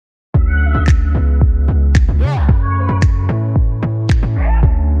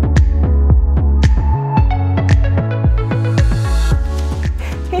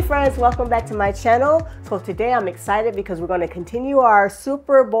welcome back to my channel. So today I'm excited because we're going to continue our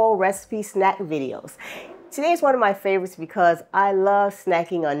Super Bowl recipe snack videos. Today is one of my favorites because I love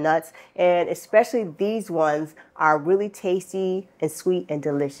snacking on nuts, and especially these ones are really tasty and sweet and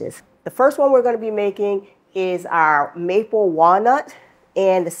delicious. The first one we're going to be making is our maple walnut,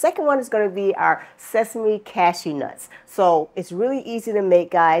 and the second one is going to be our sesame cashew nuts. So it's really easy to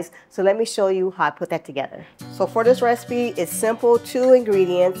make, guys. So let me show you how I put that together. So for this recipe, it's simple, 2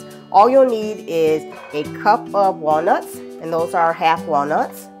 ingredients. All you'll need is a cup of walnuts, and those are half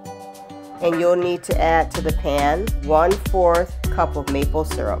walnuts. And you'll need to add to the pan 1/4 cup of maple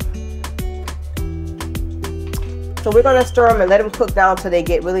syrup. So we're going to stir them and let them cook down until they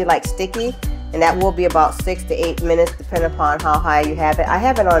get really like sticky. And that will be about 6 to 8 minutes depending upon how high you have it. I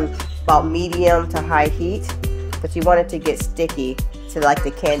have it on about medium to high heat, but you want it to get sticky to like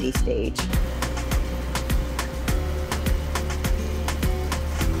the candy stage.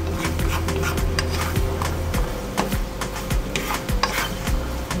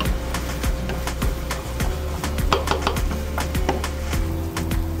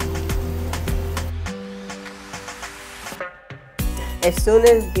 As soon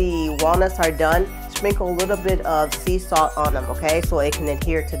as the walnuts are done, sprinkle a little bit of sea salt on them, okay, so it can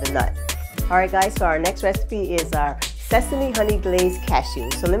adhere to the nut. Alright guys, so our next recipe is our sesame honey glazed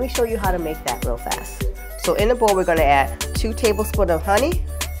cashews. So let me show you how to make that real fast. So in the bowl we're going to add 2 tablespoons of honey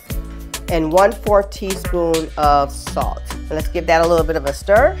and 1/4 teaspoon of salt. And let's give that a little bit of a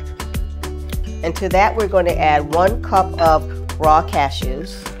stir. And to that we're going to add 1 cup of raw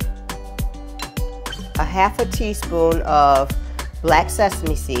cashews, a 1/2 teaspoon of black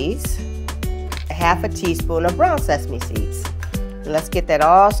sesame seeds, a 1/2 teaspoon of brown sesame seeds. And let's get that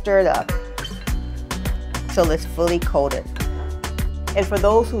all stirred up till it's fully coated. And for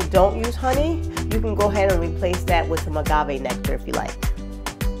those who don't use honey, you can go ahead and replace that with some agave nectar if you like.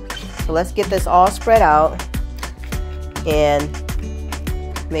 So let's get this all spread out and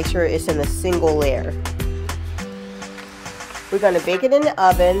make sure it's in a single layer. We're going to bake it in the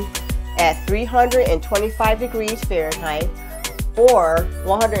oven at 325 degrees Fahrenheit or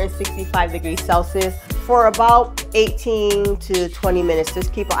 165 degrees Celsius for about 18 to 20 minutes.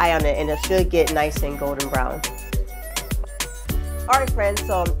 Just keep an eye on it and it should get nice and golden brown. Alright friends,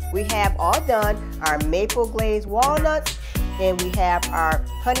 so we have all done our maple glazed walnuts and we have our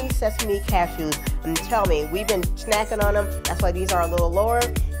honey sesame cashews. And tell me, we've been snacking on them. That's why these are a little lower,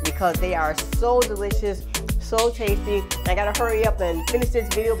 because they are so delicious, so tasty. I gotta hurry up and finish this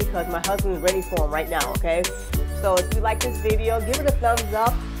video because my husband is ready for them right now, okay? So if you like this video, give it a thumbs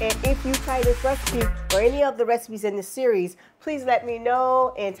up. And if you try this recipe or any of the recipes in this series, please let me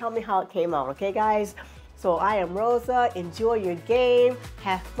know and tell me how it came out, okay guys? So I am Rosa. Enjoy your game.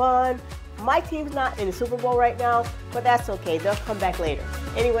 Have fun. My team's not in the Super Bowl right now, but that's okay. They'll come back later.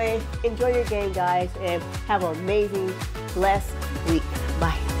 Anyway, enjoy your game, guys, and have an amazing, blessed week.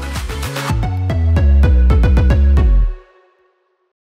 Bye.